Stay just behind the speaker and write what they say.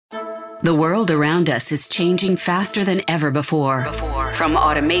The world around us is changing faster than ever before. From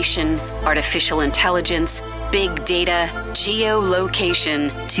automation, artificial intelligence, big data,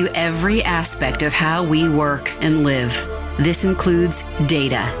 geolocation, to every aspect of how we work and live. This includes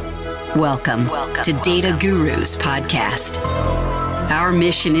data. Welcome to Data Gurus Podcast. Our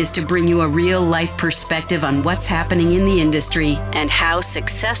mission is to bring you a real-life perspective on what's happening in the industry and how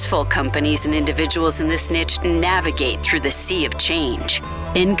successful companies and individuals in this niche navigate through the sea of change.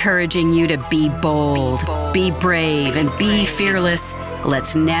 Encouraging you to be bold, be brave, and be fearless.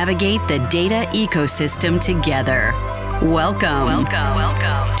 Let's navigate the data ecosystem together. Welcome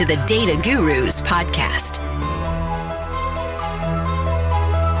to the Data Gurus Podcast.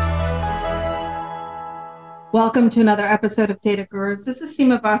 Welcome to another episode of Data Gurus. This is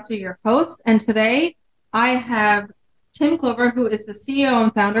Sima, your host, and today I have Tim Clover, who is the CEO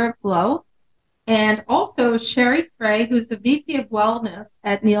and founder of Glow, and also Sherry Frey, who's the VP of Wellness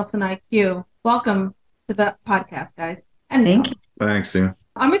at Nielsen IQ. Welcome to the podcast, guys. And thank you. Thanks, Sima.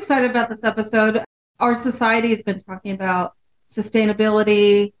 I'm excited about this episode. Our society has been talking about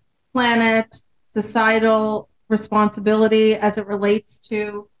sustainability, planet, societal responsibility as it relates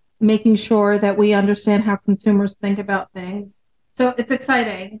to making sure that we understand how consumers think about things. So it's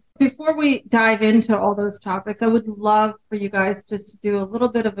exciting. Before we dive into all those topics, I would love for you guys just to do a little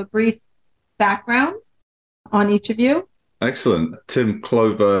bit of a brief background on each of you. Excellent. Tim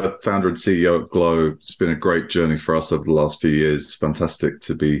Clover, founder and CEO at Glow. It's been a great journey for us over the last few years. Fantastic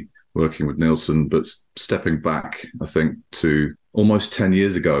to be working with Nielsen, but stepping back, I think, to almost 10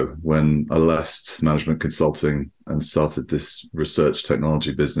 years ago when I left management consulting and started this research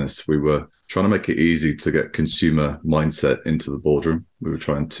technology business. We were trying to make it easy to get consumer mindset into the boardroom. We were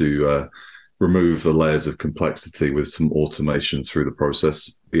trying to remove the layers of complexity with some automation through the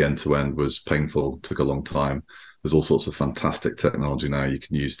process. The end-to-end was painful, took a long time. There's all sorts of fantastic technology now you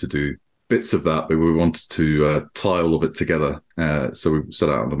can use to do bits of that, but we wanted to tie all of it together. So we set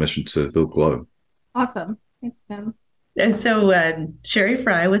out on a mission to build Glow. Awesome. Thanks, Tim. So Sherry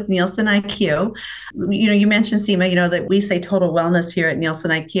Frey with Nielsen IQ. You mentioned, Sima, that we say total wellness here at Nielsen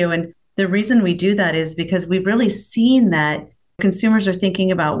IQ. And the reason we do that is because we've really seen that consumers are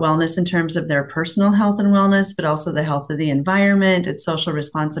thinking about wellness in terms of their personal health and wellness, but also the health of the environment and social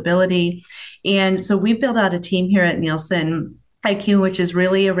responsibility. And so we built out a team here at Nielsen IQ, which is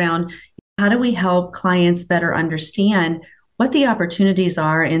really around how do we help clients better understand what the opportunities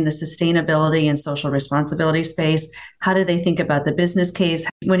are in the sustainability and social responsibility space. How do they think about the business case?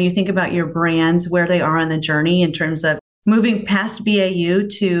 When you think about your brands, where they are on the journey in terms of moving past BAU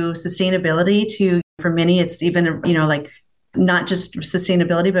to sustainability to, for many, it's even, like not just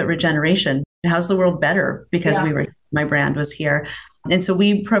sustainability, but regeneration. How's the world better? Because my brand was here. And so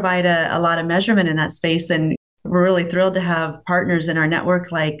we provide a lot of measurement in that space. And we're really thrilled to have partners in our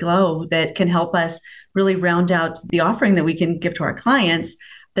network like Glow that can help us really round out the offering that we can give to our clients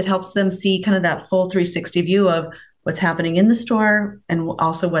that helps them see kind of that full 360 view of what's happening in the store and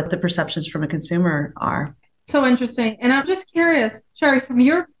also what the perceptions from a consumer are. So interesting. And I'm just curious, Sherry, from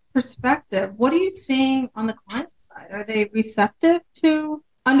your perspective, what are you seeing on the client side? Are they receptive to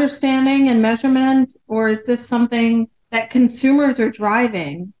understanding and measurement, or is this something that consumers are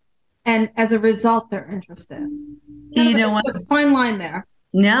driving and as a result they're interested? It's a fine line there.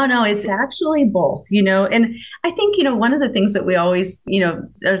 No, it's actually both, and I think, one of the things that we always,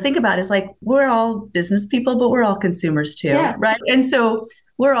 or think about is like, we're all business people, but we're all consumers too, right? And so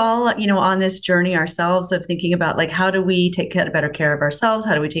we're all, on this journey ourselves of thinking about like, how do we take better care of ourselves?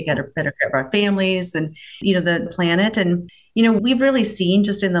 How do we take better care of our families and, the planet? And, we've really seen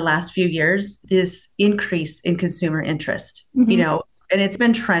just in the last few years, this increase in consumer interest, and it's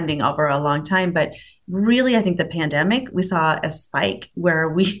been trending over a long time, but really, I think the pandemic, we saw a spike where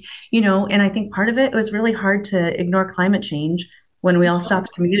we, and I think part of it was really hard to ignore climate change when we all stopped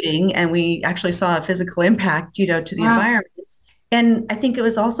commuting and we actually saw a physical impact, to the environment. And I think it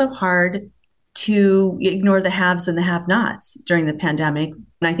was also hard to ignore the haves and the have-nots during the pandemic.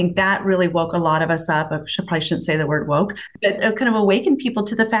 And I think that really woke a lot of us up. I probably shouldn't say the word woke, but it kind of awakened people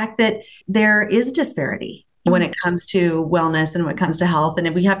to the fact that there is disparity when it comes to wellness and when it comes to health.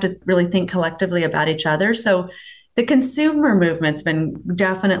 And we have to really think collectively about each other. So the consumer movement's been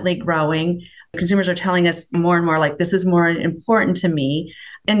definitely growing. Consumers are telling us more and more like, this is more important to me.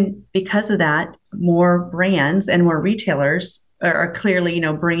 And because of that, more brands and more retailers are clearly,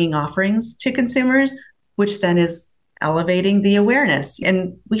 bringing offerings to consumers, which then is elevating the awareness.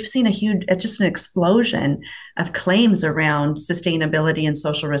 And we've seen just an explosion of claims around sustainability and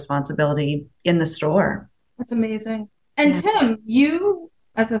social responsibility in the store. That's amazing. And Tim, you,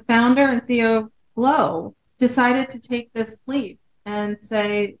 as a founder and CEO of Glow, decided to take this leap and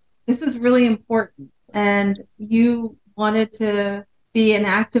say, this is really important. And you wanted to be an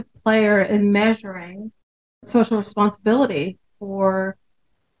active player in measuring social responsibility for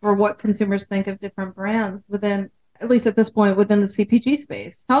what consumers think of different brands within, at least at this point, within the CPG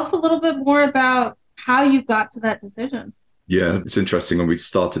space. Tell us a little bit more about how you got to that decision. Yeah, it's interesting. When we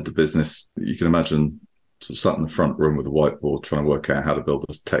started the business, you can imagine sort of sat in the front room with a whiteboard trying to work out how to build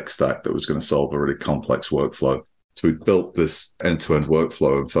a tech stack that was going to solve a really complex workflow. So we built this end-to-end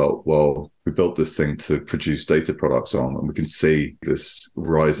workflow and felt, well, we built this thing to produce data products on, and we can see this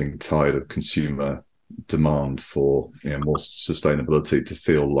rising tide of consumer demand for more sustainability, to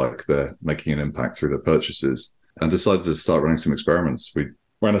feel like they're making an impact through their purchases, and decided to start running some experiments. We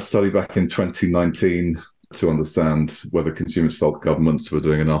ran a study back in 2019 to understand whether consumers felt governments were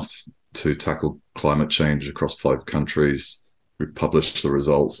doing enough to tackle climate change across 5 countries. We published the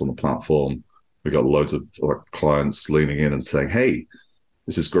results on the platform. We got loads of our clients leaning in and saying, hey,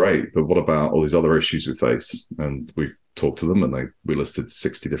 this is great, but what about all these other issues we face? And we talked to them, and we listed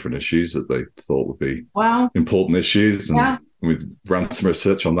 60 different issues that they thought would be important issues. And we ran some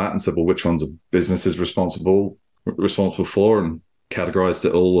research on that and said, well, which ones are businesses responsible for, and categorized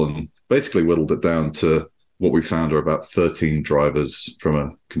it all, and basically whittled it down to what we found are about 13 drivers from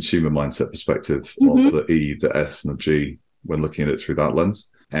a consumer mindset perspective of the E, the S, and the G when looking at it through that lens,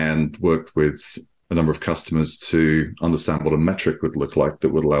 and worked with a number of customers to understand what a metric would look like that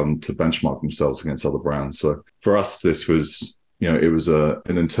would allow them to benchmark themselves against other brands. So for us, this was, it was an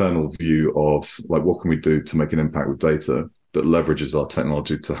internal view of like, what can we do to make an impact with data that leverages our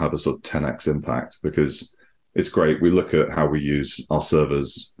technology to have a sort of 10x impact? Because it's great. We look at how we use our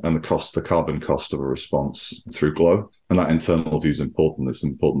servers and the carbon cost of a response through Glow. And that internal view is important. It's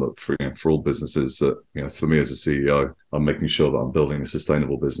important that for all businesses that, for me as a CEO, I'm making sure that I'm building a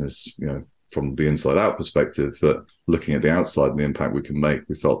sustainable business, from the inside out perspective, but looking at the outside and the impact we can make,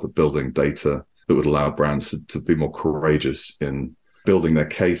 we felt that building data that would allow brands to be more courageous in building their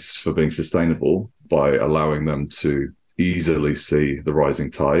case for being sustainable by allowing them to easily see the rising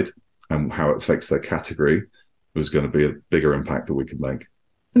tide and how it affects their category was going to be a bigger impact that we could make.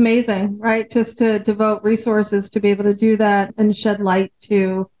 It's amazing, right? Just to devote resources to be able to do that and shed light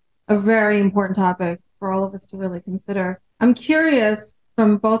to a very important topic for all of us to really consider. I'm curious,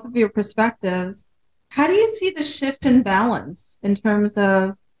 from both of your perspectives, how do you see the shift in balance in terms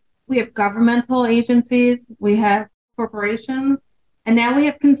of, we have governmental agencies, we have corporations, and now we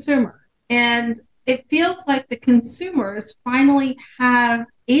have consumer. And it feels like the consumers finally have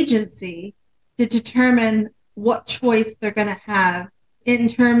agency to determine what choice they're going to have in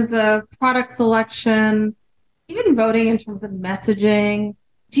terms of product selection, even voting in terms of messaging.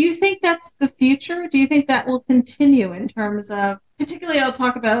 Do you think that's the future? Do you think that will continue in terms of, particularly I'll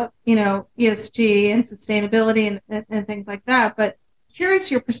talk about, ESG and sustainability and things like that, but curious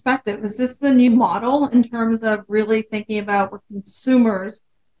your perspective. Is this the new model in terms of really thinking about what consumers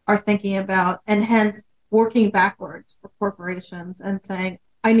are thinking about, and hence working backwards for corporations and saying,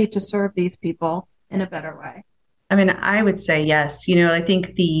 I need to serve these people in a better way? I mean, I would say yes. I think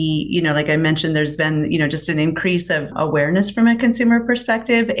like I mentioned, there's been, just an increase of awareness from a consumer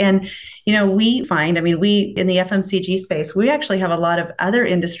perspective. And, we find, we in the FMCG space, we actually have a lot of other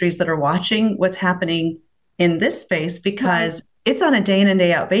industries that are watching what's happening in this space, because it's on a day in and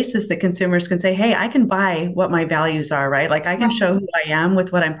day out basis that consumers can say, hey, I can buy what my values are, right? Like I can show who I am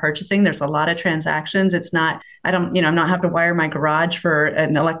with what I'm purchasing. There's a lot of transactions. It's not, I'm not having to wire my garage for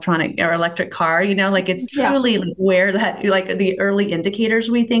an electric car, like it's truly where that, like the early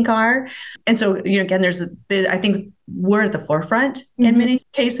indicators we think are. And so, again, I think we're at the forefront in many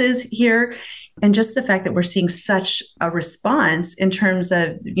cases here. And just the fact that we're seeing such a response in terms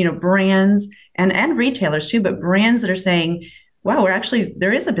of, brands and retailers too, but brands that are saying, wow,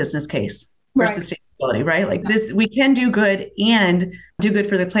 there is a business case for sustainability, right? Like this, we can do good and do good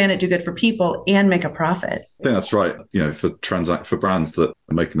for the planet, do good for people, and make a profit. I think that's right. For brands that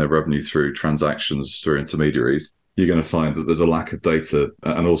are making their revenue through transactions through intermediaries, you're going to find that there's a lack of data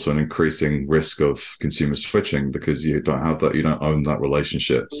and also an increasing risk of consumer switching, because you don't have that, you don't own that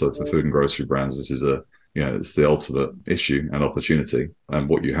relationship. So for food and grocery brands, this is it's the ultimate issue and opportunity. And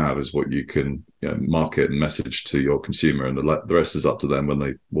what you have is what you can market and message to your consumer, and the rest is up to them when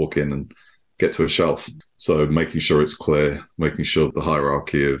they walk in and get to a shelf. So making sure it's clear, making sure the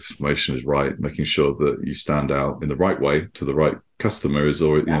hierarchy of information is right, making sure that you stand out in the right way to the right customer is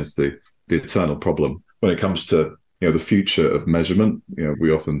the eternal problem. When it comes to the future of measurement,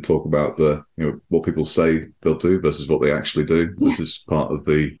 we often talk about what people say they'll do versus what they actually do. This is part of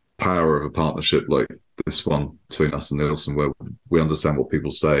the power of a partnership like this one between us and Nielsen, where we understand what people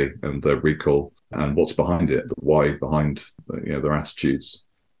say and their recall and what's behind it, the why behind their attitudes.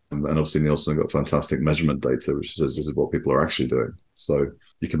 And obviously Nielsen got fantastic measurement data, which says this is what people are actually doing. So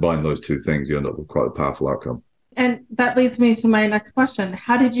you combine those two things, you end up with quite a powerful outcome. And that leads me to my next question.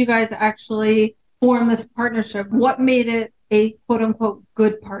 How did you guys actually form this partnership? What made it a quote unquote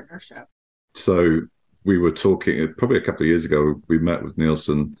good partnership? So we were talking probably a couple of years ago, we met with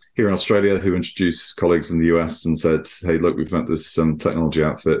Nielsen here in Australia, who introduced colleagues in the US and said, hey, look, we've met this technology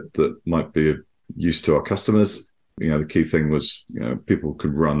outfit that might be of use to our customers. The key thing was, people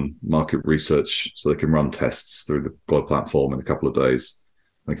could run market research, so they can run tests through the Glow platform in a couple of days.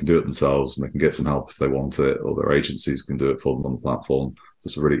 They can do it themselves and they can get some help if they want it, or their agencies can do it for them on the platform. So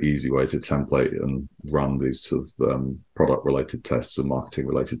it's a really easy way to template and run these sort of product-related tests and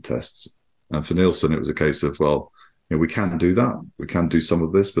marketing-related tests. And for Nielsen, it was a case of, well, we can do that. We can do some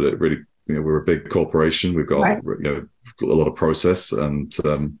of this, but it really, we're a big corporation. We've got, a lot of process, and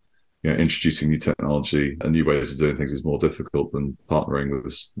introducing new technology and new ways of doing things is more difficult than partnering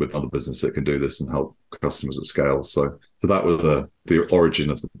with other business that can do this and help customers at scale. So that was the origin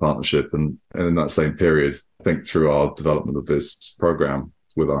of the partnership. And in that same period, I think through our development of this program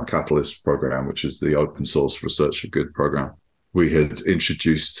with our Catalyst program, which is the open source research for good program, we had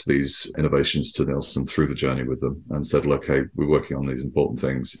introduced these innovations to Nielsen through the journey with them and said, look, hey, we're working on these important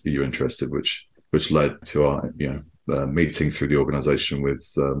things. Are you interested? Which led to our, meeting through the organization with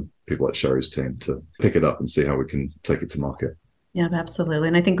people like Sherry's team to pick it up and see how we can take it to market. Yeah, absolutely.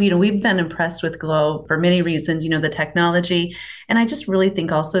 And I think, we've been impressed with Glow for many reasons, the technology. And I just really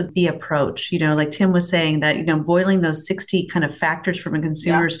think also the approach, like Tim was saying that, boiling those 60 kind of factors from a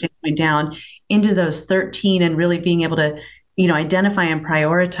consumer standpoint down into those 13 and really being able to, identify and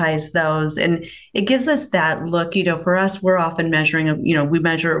prioritize those. And it gives us that look, for us, we're often measuring, we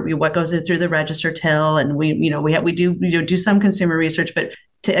measure what goes in through the register till, and we do some consumer research, but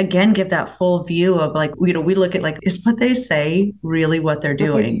to again give that full view of like, we look at like, is what they say really what they're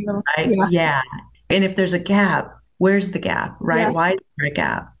doing? Right? Yeah. And if there's a gap, where's the gap, right? Yeah. Why is there a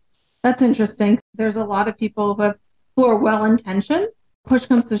gap? That's interesting. There's a lot of people who are well-intentioned. Push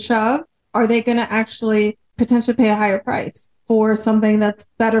comes to shove. Are they going to actually potentially pay a higher price for something that's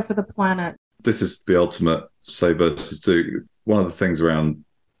better for the planet? This is the ultimate say versus do. One of the things around,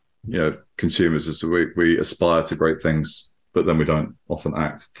 consumers is we aspire to great things, but then we don't often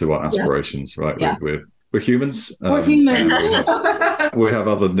act to our aspirations, right? Yeah. We're humans. We're human. We have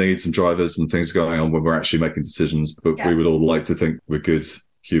other needs and drivers and things going on when we're actually making decisions, but we would all like to think we're good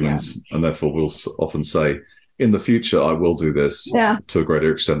humans. And therefore we'll often say, in the future, I will do this to a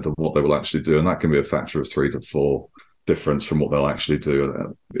greater extent than what they will actually do. And that can be a factor of 3 to 4 difference from what they'll actually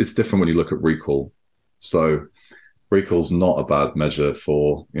do. It's different when you look at recall. So recall's not a bad measure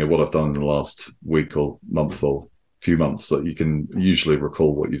for what I've done in the last week or month or few months. So you can usually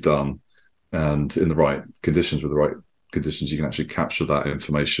recall what you've done, and in the right conditions, with the right conditions, you can actually capture that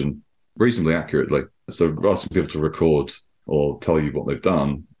information reasonably accurately. So asking people to record or tell you what they've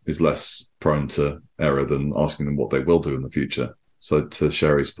done is less prone to error than asking them what they will do in the future. So to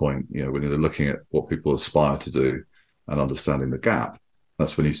Sherry's point, when you're looking at what people aspire to do and understanding the gap,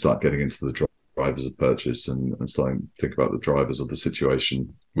 that's when you start getting into the drivers of purchase and starting to think about the drivers of the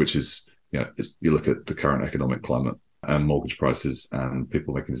situation, which is, you look at the current economic climate and mortgage prices and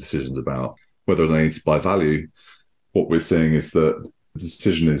people making decisions about whether they need to buy value. What we're seeing is that the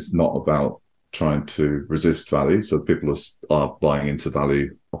decision is not about trying to resist value. So people are buying into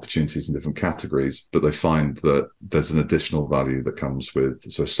value opportunities in different categories, but they find that there's an additional value that comes with,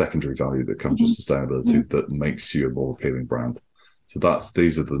 so secondary value that comes with sustainability that makes you a more appealing brand. So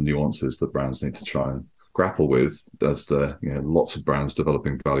these are the nuances that brands need to try and grapple with as the lots of brands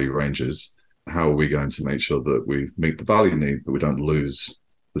developing value ranges. How are we going to make sure that we meet the value need, but we don't lose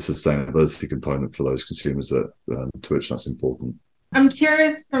the sustainability component for those consumers to which that's important? I'm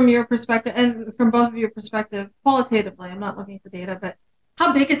curious from your perspective and from both of your perspective, qualitatively, I'm not looking for data, but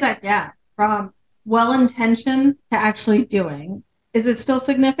how big is that gap from well-intentioned to actually doing? Is it still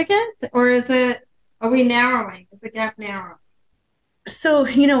significant, or are we narrowing? Is the gap narrow? So,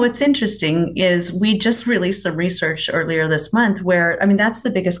 what's interesting is we just released some research earlier this month where, that's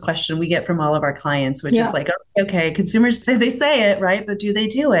the biggest question we get from all of our clients, which is like, okay, consumers say it, right? But do they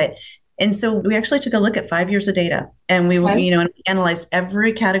do it? And so we actually took a look at 5 years of data, and we analyzed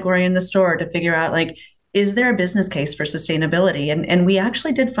every category in the store to figure out, like, is there a business case for sustainability? And we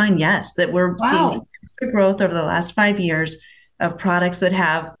actually did find, yes, that we're seeing growth over the last 5 years of products that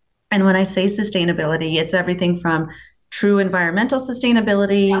have, and when I say sustainability, it's everything from true environmental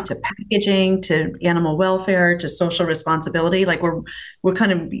sustainability to packaging to animal welfare to social responsibility. Like we're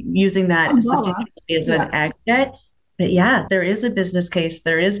kind of using that sustainability as an aggregate. But there is a business case.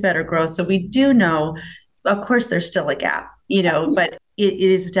 There is better growth. So we do know, of course, there's still a gap, but it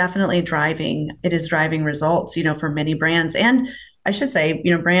is definitely driving results, for many brands. And I should say,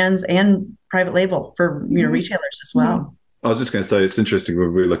 brands and private label for, retailers as well. I was just going to say, it's interesting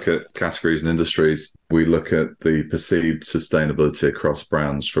when we look at categories and industries, we look at the perceived sustainability across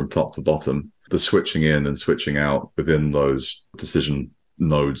brands from top to bottom. The switching in and switching out within those decision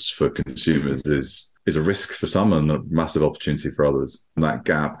nodes for consumers is a risk for some and a massive opportunity for others. And that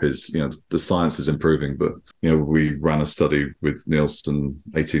gap is, the science is improving, but, we ran a study with Nielsen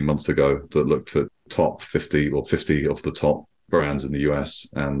 18 months ago that looked at top 50 or 50 of the top brands in the US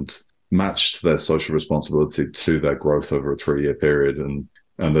and matched their social responsibility to their growth over a 3-year period. And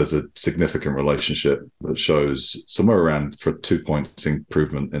there's a significant relationship that shows somewhere around for 2 points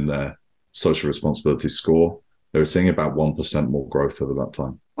improvement in their social responsibility score. They were seeing about 1% more growth over that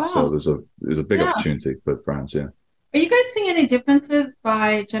time. Wow. So there's a big opportunity for brands, yeah. Are you guys seeing any differences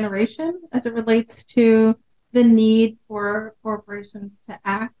by generation as it relates to the need for corporations to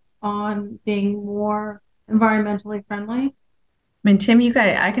act on being more environmentally friendly? I mean, Tim, you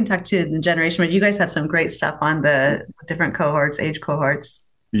guys, I can talk to the generation, but you guys have some great stuff on the different cohorts, age cohorts.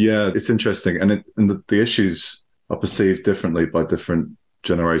 Yeah, it's interesting. And the issues are perceived differently by different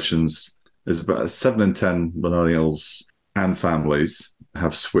generations. There's about 7 in 10 millennials and families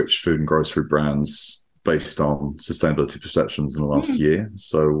have switched food and grocery brands based on sustainability perceptions in the last year.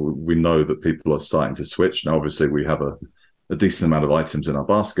 So we know that people are starting to switch. Now, obviously, we have a decent amount of items in our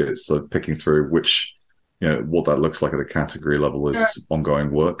baskets. So picking through which what that looks like at a category level is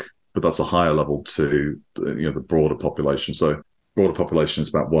ongoing work, but that's a higher level to the broader population. So broader population is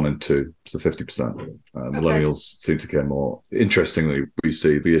about 1 in 2, so 50%. Millennials seem to care more. Interestingly, we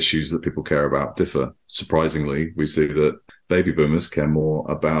see the issues that people care about differ. Surprisingly, we see that baby boomers care more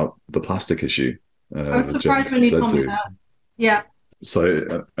about the plastic issue. I was surprised when you told me that. Yeah.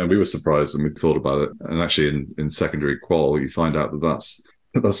 So, and we were surprised and we thought about it. And actually in secondary qual, you find out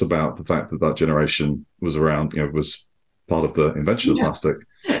that's about the fact that generation was around, was part of the invention of plastic,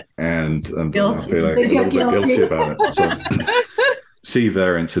 and feeling a little bit guilty about it. So, see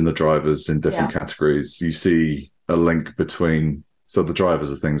variance in the drivers in different categories. You see a link between, so the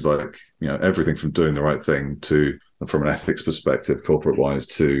drivers are things like, everything from doing the right thing to, from an ethics perspective, corporate wise,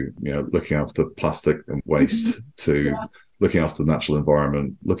 to, looking after plastic and waste, to looking after the natural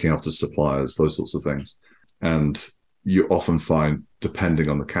environment, looking after suppliers, those sorts of things. And you often find, depending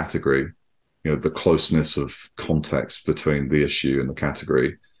on the category, the closeness of context between the issue and the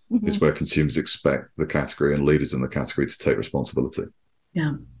category is where consumers expect the category and leaders in the category to take responsibility.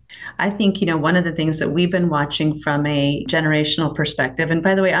 Yeah. I think, one of the things that we've been watching from a generational perspective, and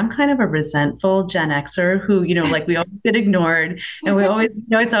by the way, I'm kind of a resentful Gen Xer who, like we always get ignored and we always,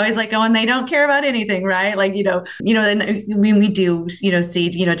 it's always like, oh, and they don't care about anything, right? Like, and we do, see,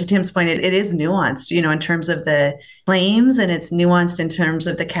 to Tim's point, it is nuanced, in terms of the claims, and it's nuanced in terms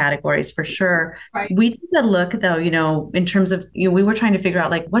of the categories for sure. Right. We took a look though, in terms of, we were trying to figure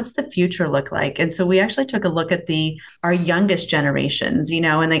out like, what's the future look like? And so we actually took a look at our youngest generations,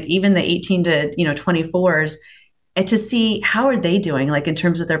 and like even the 18 to 24s, and to see how are they doing, like in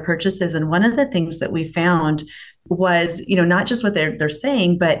terms of their purchases. And one of the things that we found was, not just what they're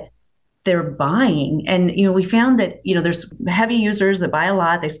saying, but they're buying. And we found that there's heavy users that buy a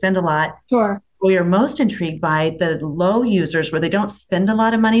lot, they spend a lot. Sure. We are most intrigued by the low users where they don't spend a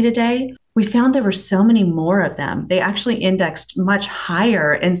lot of money today. We found there were so many more of them. They actually indexed much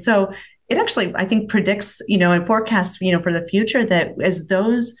higher. And so it actually, I think, predicts, and forecasts, for the future that as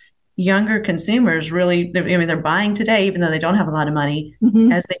those younger consumers really, they're buying today, even though they don't have a lot of money,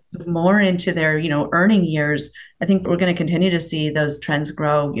 as they move more into their, earning years, I think we're going to continue to see those trends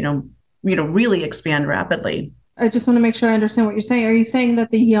grow, really expand rapidly. I just want to make sure I understand what you're saying. Are you saying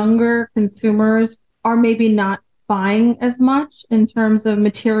that the younger consumers are maybe not buying as much in terms of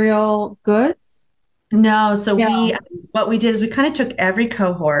material goods? No. So what we did is we kind of took every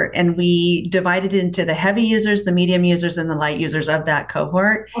cohort and we divided it into the heavy users, the medium users, and the light users of that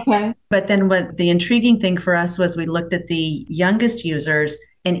cohort. Okay. But then what the intriguing thing for us was we looked at the youngest users,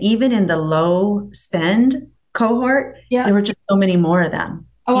 and even in the low spend cohort, there were just so many more of them.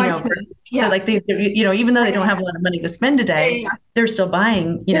 Oh, I see. So like they, even though they don't have a lot of money to spend today, they're still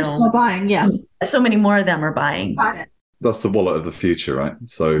buying, They're still buying, so many more of them are buying. Got it. That's the wallet of the future, right?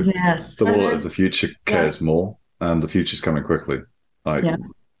 So the wallet of the future cares more, and the future's coming quickly.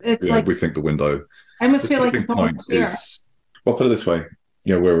 It's like we think the window. I almost feel like it's almost here. Well, put it this way: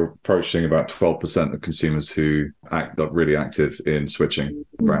 we're approaching about 12% of consumers who are really active in switching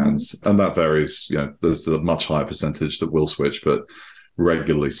brands, and that varies. There's a much higher percentage that will switch, but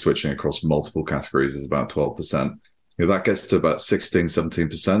regularly switching across multiple categories is about 12%. That gets to about 16,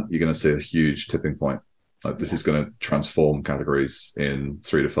 17%. You're going to see a huge tipping point. Like this is going to transform categories in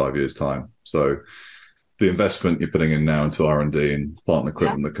 3 to 5 years' time. So the investment you're putting in now into R&D and plant and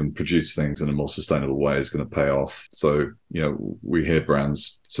equipment that can produce things in a more sustainable way is going to pay off. So, we hear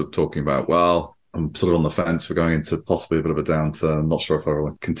brands sort of talking about, well, I'm sort of on the fence. We're going into possibly a bit of a downturn. I'm not sure if I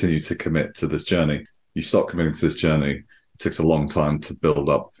want to continue to commit to this journey. You start committing to this journey, it takes a long time to build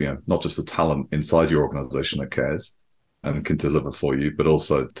up, not just the talent inside your organization that cares and can deliver for you, but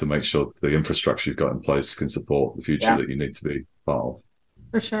also to make sure that the infrastructure you've got in place can support the future that you need to be part of.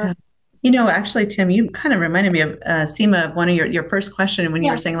 For sure. Actually, Tim, you kind of reminded me of Sima, one of your first question when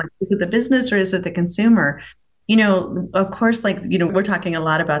you were saying, like, is it the business or is it the consumer? Of course, we're talking a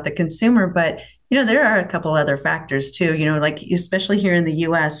lot about the consumer, but, there are a couple other factors too, like especially here in the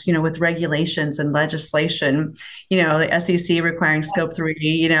US, with regulations and legislation, the SEC requiring scope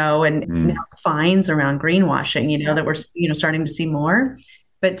 3, and now fines around greenwashing, that we're, starting to see more.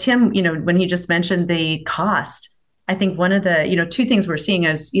 But Tim, when he just mentioned the cost, I think one of the, two things we're seeing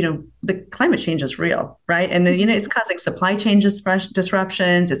is, the climate change is real, right? And, it's causing supply chain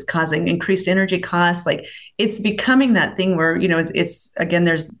disruptions. It's causing increased energy costs. Like it's becoming that thing where,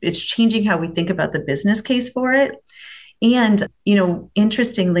 it's changing how we think about the business case for it. And,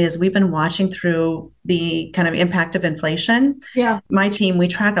 interestingly, as we've been watching through the kind of impact of inflation, my team, we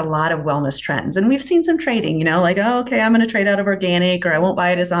track a lot of wellness trends and we've seen some trading, like, oh, okay, I'm going to trade out of organic or I won't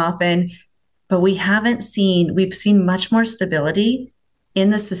buy it as often. But we've seen much more stability in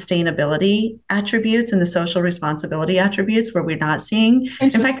the sustainability attributes and the social responsibility attributes where we're not seeing.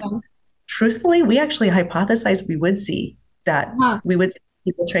 In fact, truthfully, we actually hypothesized we would see that. We would see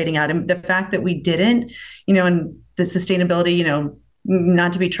people trading out. And the fact that we didn't, and the sustainability,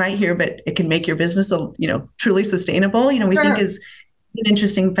 not to be trite here, but it can make your business, truly sustainable, we think is an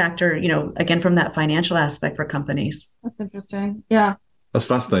interesting factor, again, from that financial aspect for companies. That's interesting. Yeah. That's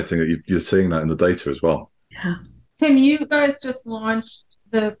fascinating that you're seeing that in the data as well. Yeah. Tim, you guys just launched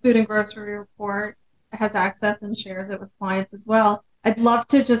the Food and Grocery Report. It has access and shares it with clients as well. I'd love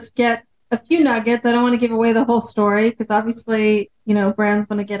to just get a few nuggets. I don't want to give away the whole story because obviously, brands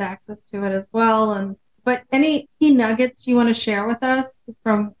want to get access to it as well. But any key nuggets you want to share with us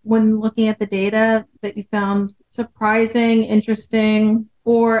from when looking at the data that you found surprising, interesting,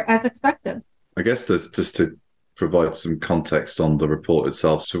 or as expected? I guess that's just to provide some context on the report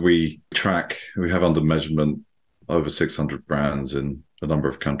itself. So we have under measurement over 600 brands in a number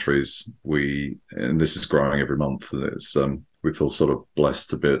of countries. And this is growing every month. It's, we feel sort of blessed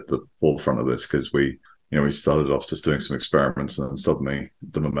to be at the forefront of this because we started off just doing some experiments and then suddenly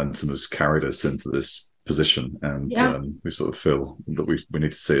the momentum has carried us into this position and we sort of feel that we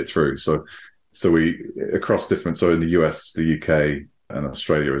need to see it through. So we across different, so in the US, the UK and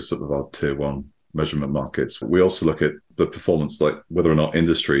Australia is sort of our tier one measurement markets. We also look at the performance, like whether or not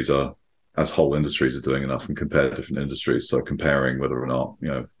industries are doing enough and compare different industries. So comparing whether or not,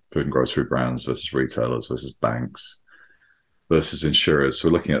 food and grocery brands versus retailers versus banks versus insurers. So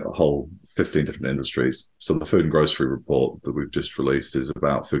we're looking at a whole 15 different industries. So the food and grocery report that we've just released is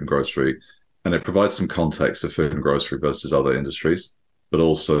about food and grocery, and it provides some context of food and grocery versus other industries, but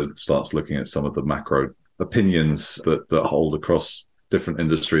also starts looking at some of the macro opinions that hold across different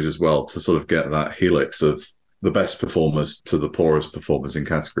industries as well to sort of get that helix of the best performers to the poorest performers in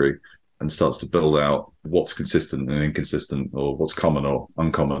category and starts to build out what's consistent and inconsistent or what's common or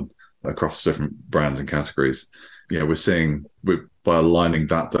uncommon across different brands and categories. We're seeing by aligning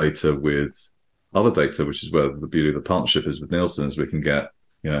that data with other data, which is where the beauty of the partnership is with Nielsen, is we can get,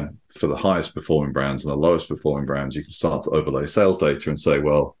 for the highest performing brands and the lowest performing brands, you can start to overlay sales data and say,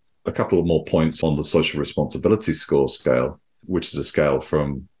 well, a couple of more points on the social responsibility score scale, which is a scale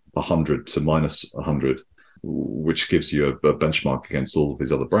from 100 to minus 100, which gives you a benchmark against all of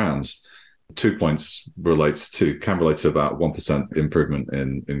these other brands. 2 points can relate to about 1% improvement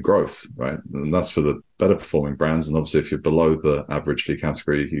in growth, right? And that's for the better performing brands. And obviously, if you're below the average fee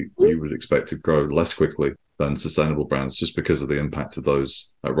category, you would expect to grow less quickly than sustainable brands just because of the impact of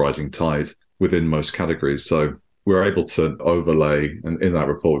those rising tide within most categories. So we're able to overlay, and in that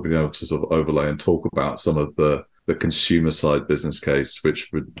report, we've been able to sort of overlay and talk about some of the consumer side business case, which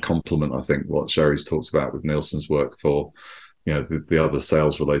would complement, I think, what Sherry's talked about with Nielsen's work for, the other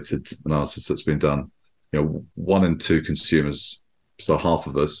sales related analysis that's been done. 1 in 2 consumers, so half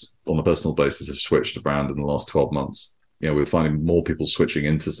of us on a personal basis have switched a brand in the last 12 months. We're finding more people switching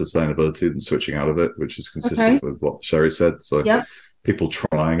into sustainability than switching out of it, which is consistent with what Sherry said. So people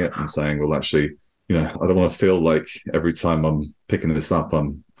trying it and saying, well, actually, I don't want to feel like every time I'm picking this up,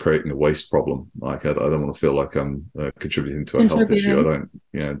 I'm creating a waste problem. Like I don't want to feel like I'm contributing to a health issue.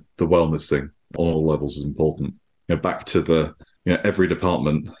 The wellness thing on all levels is important. Back to every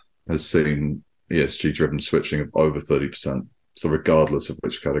department has seen, ESG driven switching of over 30%. So regardless of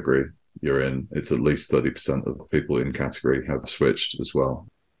which category you're in, it's at least 30% of the people in category have switched as well.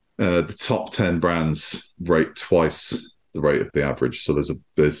 The top 10 brands rate twice the rate of the average. So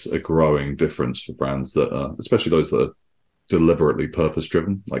there's a growing difference for brands that are, especially those that are deliberately purpose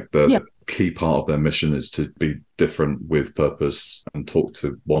driven. Like the key part of their mission is to be different with purpose and talk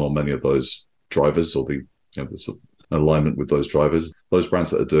to one or many of those drivers, or the sort of alignment with those drivers. Those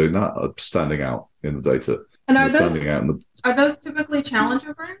brands that are doing that are standing out in the data. And are those typically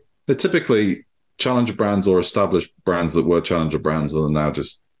challenger brands? They're typically challenger brands or established brands that were challenger brands and are now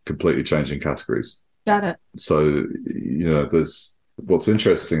just completely changing categories. Got it. So, there's what's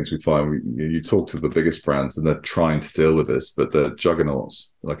interesting is we find you talk to the biggest brands and they're trying to deal with this, but they're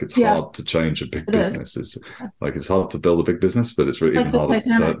juggernauts. Like it's hard to change a big business. It's hard to build a big business, but it's really even harder to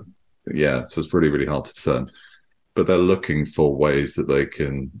turn. Yeah, so it's really, really hard to turn. But they're looking for ways that they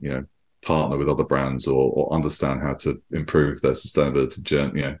can, partner with other brands or understand how to improve their sustainability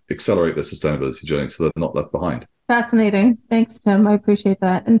journey, accelerate their sustainability journey so they're not left behind. Fascinating. Thanks, Tim. I appreciate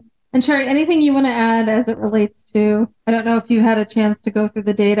that. And Sherry, anything you want to add as it relates to, I don't know if you had a chance to go through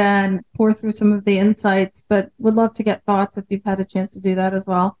the data and pour through some of the insights, but would love to get thoughts if you've had a chance to do that as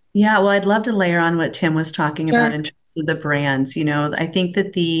well. Yeah, well, I'd love to layer on what Tim was talking about in terms of the brands. I think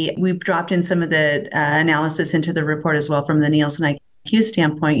that we've dropped in some of the analysis into the report as well from the Nielsen IQ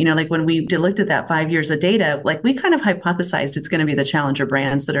standpoint. Like when we looked at that 5 years of data, like we kind of hypothesized it's going to be the challenger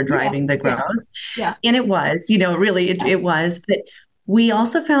brands that are driving the growth. Yeah. And it was, really, it was. But we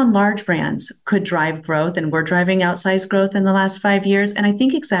also found large brands could drive growth, and we're driving outsized growth in the last 5 years. And I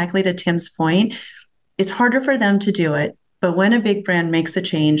think exactly to Tim's point, it's harder for them to do it. But when a big brand makes a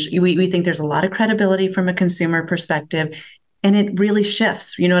change, we think there's a lot of credibility from a consumer perspective, and it really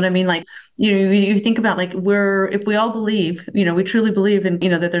shifts. You know what I mean? Like, you think about like if we all believe, we truly believe in,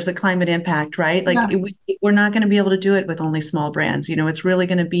 that there's a climate impact, right? Like we're not going to be able to do it with only small brands. It's really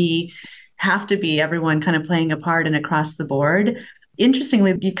going to have to be everyone kind of playing a part and across the board.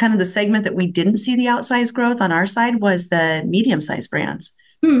 Interestingly, kind of the segment that we didn't see the outsized growth on our side was the medium-sized brands,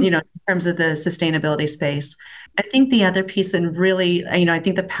 in terms of the sustainability space. I think the other piece, and really, I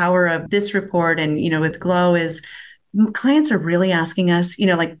think the power of this report and, with Glow is clients are really asking us,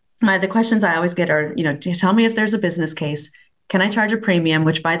 the questions I always get are, tell me if there's a business case. Can I charge a premium?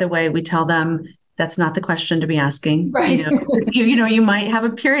 Which, by the way, we tell them that's not the question to be asking. Right. You might have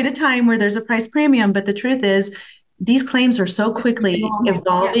a period of time where there's a price premium, but the truth is, these claims are so quickly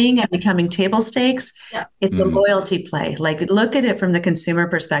evolving and becoming table stakes. Yeah. It's a loyalty play. Like, look at it from the consumer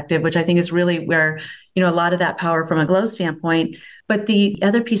perspective, which I think is really where, a lot of that power from a Glow standpoint. But the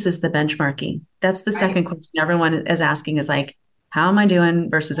other piece is the benchmarking. That's the second question everyone is asking is like, how am I doing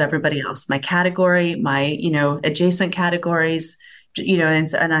versus everybody else? My category, my, adjacent categories, and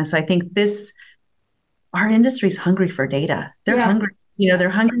so I think our industry's hungry for data. They're hungry, they're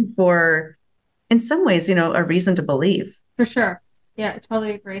hungry for, in some ways, a reason to believe. For sure. Yeah, I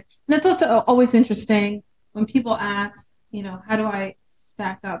totally agree. And it's also always interesting when people ask, how do I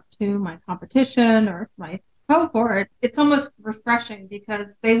stack up to my competition or to my cohort? It's almost refreshing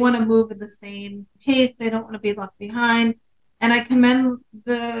because they want to move at the same pace. They don't want to be left behind. And I commend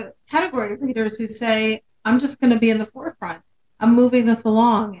the category leaders who say, I'm just going to be in the forefront. I'm moving this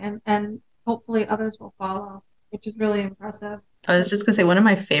along, and hopefully others will follow, which is really impressive. I was just going to say, one of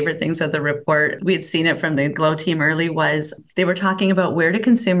my favorite things of the report, we had seen it from the Glow team early, was they were talking about where do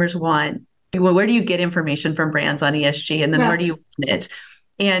consumers want, where do you get information from brands on ESG, and then where do you want it?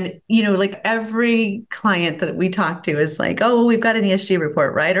 And, like every client that we talk to is like, oh, we've got an ESG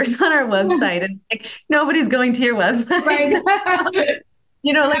report, right? Or it's on our website. And like, nobody's going to your website. Right.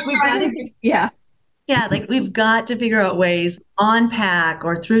 Like we've got to, like we've got to figure out ways on pack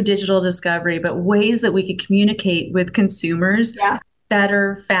or through digital discovery, but ways that we could communicate with consumers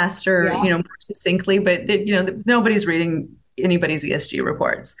better, faster, more succinctly. But, nobody's reading anybody's ESG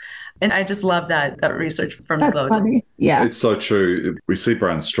reports. And I just love that research from the Glow. Funny. Yeah. It's so true. We see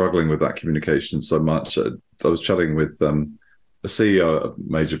brands struggling with that communication so much. I was chatting with a CEO of a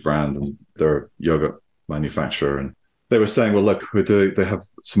major brand, and they're a yogurt manufacturer, and they were saying, well, look, they have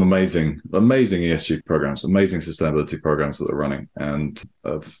some amazing ESG programs, amazing sustainability programs that they're running, and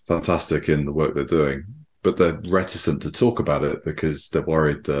are fantastic in the work they're doing. But they're reticent to talk about it because they're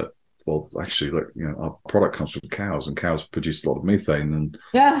worried that, well, actually, our product comes from cows, and cows produce a lot of methane, and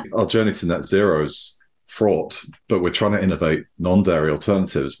our journey to net zero is fraught, but we're trying to innovate non-dairy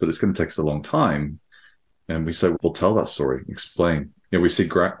alternatives, but it's going to take us a long time. And we say, well, tell that story, explain. We see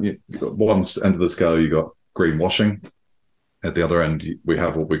one end of the scale, you got greenwashing. At the other end, we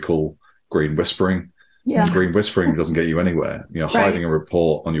have what we call green whispering. Yeah. Green whispering doesn't get you anywhere. Hiding a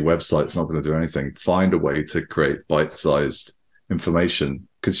report on your website is not going to do anything. Find a way to create bite-sized information.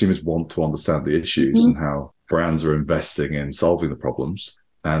 Consumers want to understand the issues and how brands are investing in solving the problems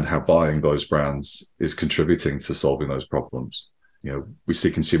and how buying those brands is contributing to solving those problems. We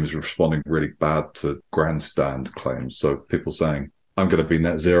see consumers responding really bad to grandstand claims. So people saying, I'm going to be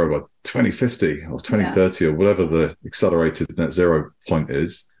net zero by 2050 or 2030 or whatever the accelerated net zero point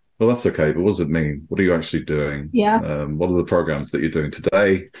is. Well, that's okay, but what does it mean? What are you actually doing? What are the programs that you're doing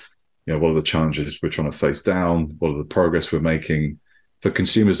today? What are the challenges we're trying to face down? What are the progress we're making? For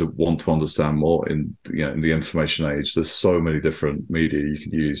consumers that want to understand more in the information age, there's so many different media you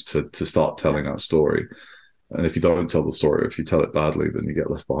can use to start telling that story. And if you don't tell the story, if you tell it badly, then you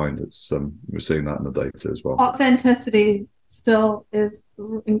get left behind. We're seeing that in the data as well. Authenticity still is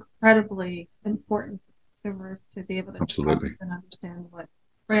incredibly important for consumers to be able to trust and understand what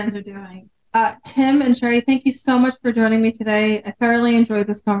brands are doing. Tim and Sherry, thank you so much for joining me today. I thoroughly enjoyed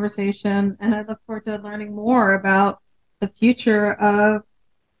this conversation, and I look forward to learning more about the future of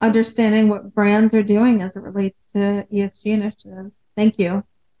understanding what brands are doing as it relates to ESG initiatives. Thank you.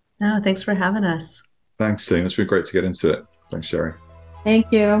 No, thanks for having us. Thanks, Sima. It's been great to get into it. Thanks, Sherry.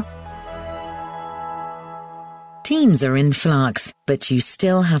 Thank you. Teams are in flux, but you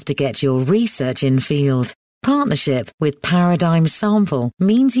still have to get your research in field. Partnership with Paradigm Sample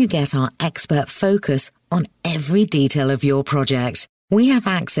means you get our expert focus on every detail of your project. We have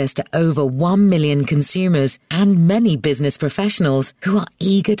access to over 1 million consumers and many business professionals who are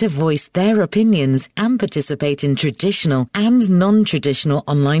eager to voice their opinions and participate in traditional and non-traditional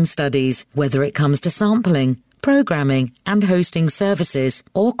online studies, whether it comes to sampling, programming and hosting services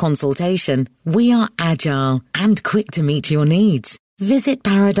or consultation. We are agile and quick to meet your needs. Visit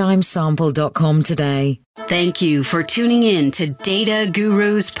paradigmsample.com today. Thank you for tuning in to Data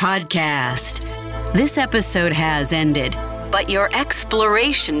Gurus Podcast. This episode has ended, but your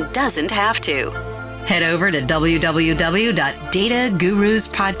exploration doesn't have to. Head over to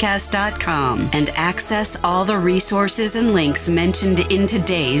www.dataguruspodcast.com and access all the resources and links mentioned in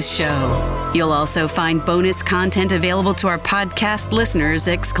today's show. You'll also find bonus content available to our podcast listeners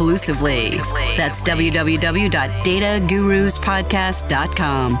exclusively. That's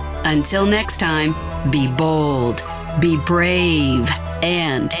www.dataguruspodcast.com. Until next time, be bold, be brave,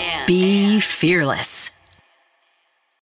 and be fearless.